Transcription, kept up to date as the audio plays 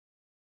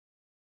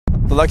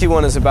The lucky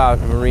one is about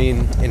a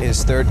Marine in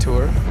his third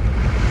tour.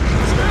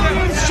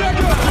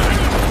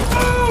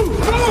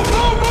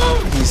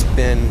 He's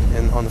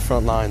been on the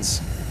front lines.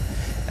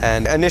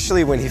 And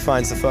initially when he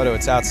finds the photo,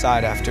 it's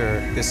outside after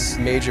this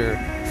major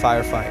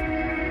firefight.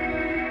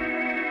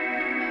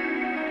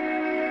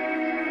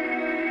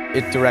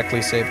 It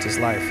directly saved his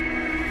life.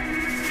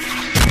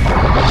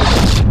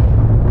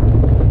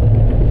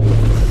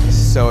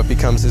 So it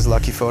becomes his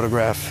lucky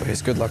photograph,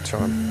 his good luck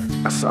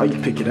charm. I saw you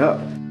pick it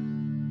up.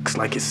 Looks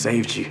like it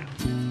saved you.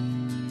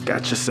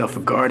 Got yourself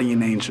a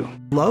guardian angel.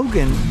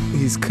 Logan,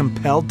 he's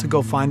compelled to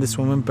go find this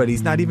woman, but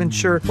he's not even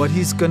sure what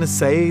he's gonna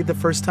say the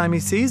first time he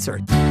sees her.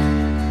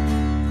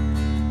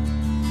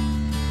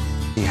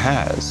 He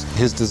has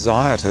his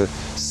desire to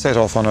set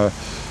off on a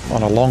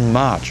long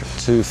march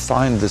to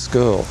find this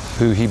girl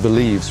who he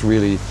believes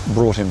really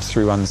brought him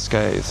through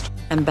unscathed.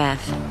 I'm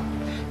Beth.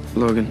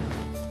 Logan.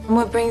 And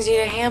what brings you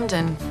to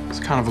Hamden? It's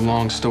kind of a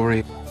long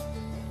story.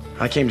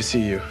 I came to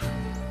see you.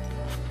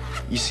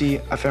 You see,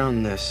 I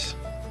found this.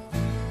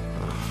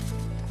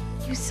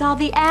 You saw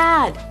the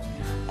ad.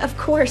 Of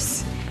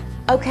course.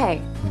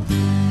 Okay.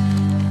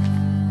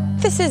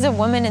 This is a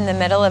woman in the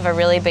middle of a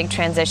really big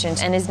transition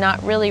and is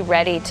not really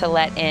ready to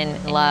let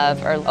in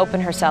love or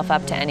open herself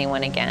up to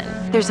anyone again.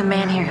 There's a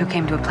man here who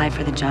came to apply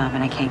for the job,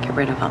 and I can't get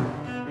rid of him.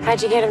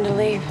 How'd you get him to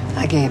leave?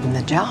 I gave him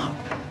the job.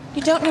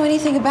 You don't know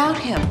anything about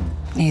him.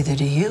 Neither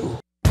do you.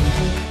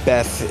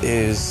 Beth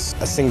is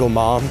a single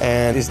mom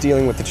and is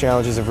dealing with the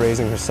challenges of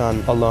raising her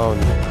son alone.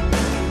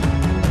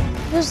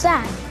 Who's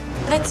that?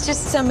 That's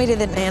just somebody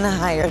that Anna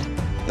hired.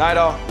 Night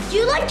all. Do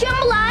you like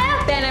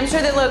jambalaya? Ben, I'm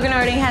sure that Logan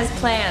already has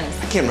plans.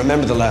 I can't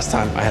remember the last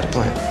time I had a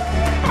plan.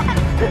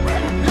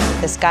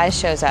 This guy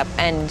shows up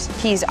and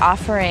he's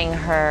offering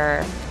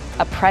her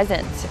a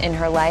presence in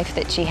her life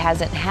that she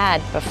hasn't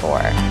had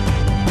before.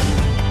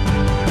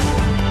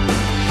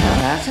 Well,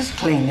 that's as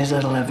clean as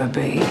it'll ever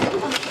be.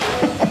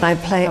 I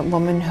play a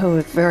woman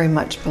who very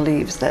much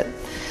believes that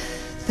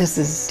this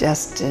is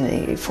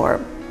destiny for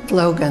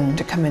Logan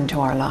to come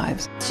into our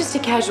lives. It's just a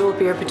casual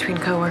beer between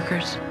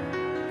coworkers.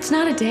 It's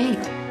not a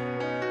date.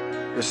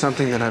 There's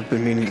something that I've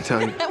been meaning to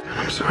tell you.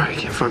 I'm sorry, I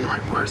can't find the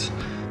right words.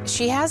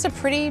 She has a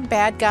pretty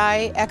bad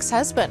guy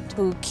ex-husband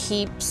who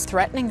keeps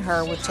threatening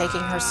her with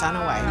taking her son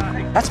away.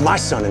 That's my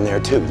son in there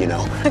too, you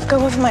know. Let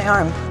go of my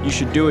arm. You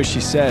should do as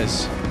she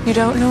says. You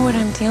don't know what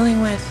I'm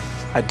dealing with.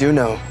 I do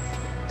know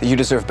that you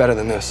deserve better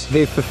than this.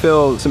 They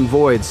fulfill some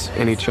voids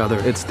in each other.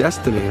 It's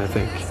destiny, I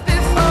think.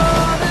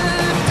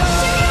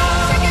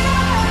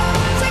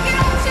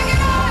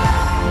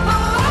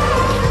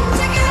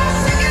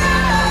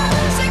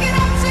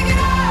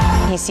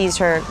 He sees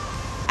her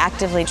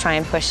actively try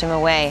and push him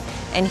away,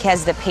 and he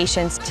has the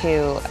patience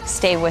to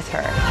stay with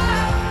her.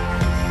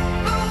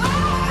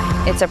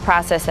 It's a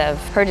process of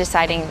her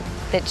deciding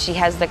that she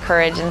has the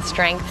courage and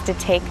strength to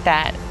take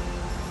that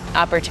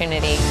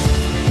opportunity.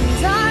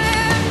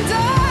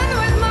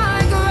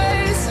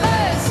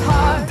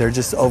 They're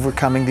just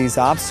overcoming these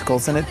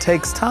obstacles, and it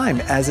takes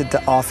time, as it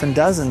often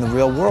does in the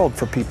real world,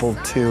 for people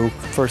to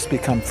first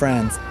become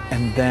friends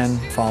and then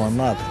fall in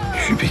love.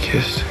 You should be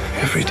kissed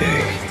every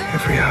day,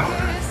 every hour,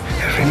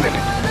 every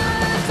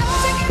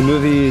minute. The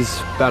movie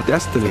is about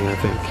destiny, I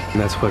think. And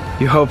that's what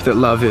you hope that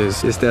love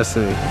is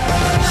destiny.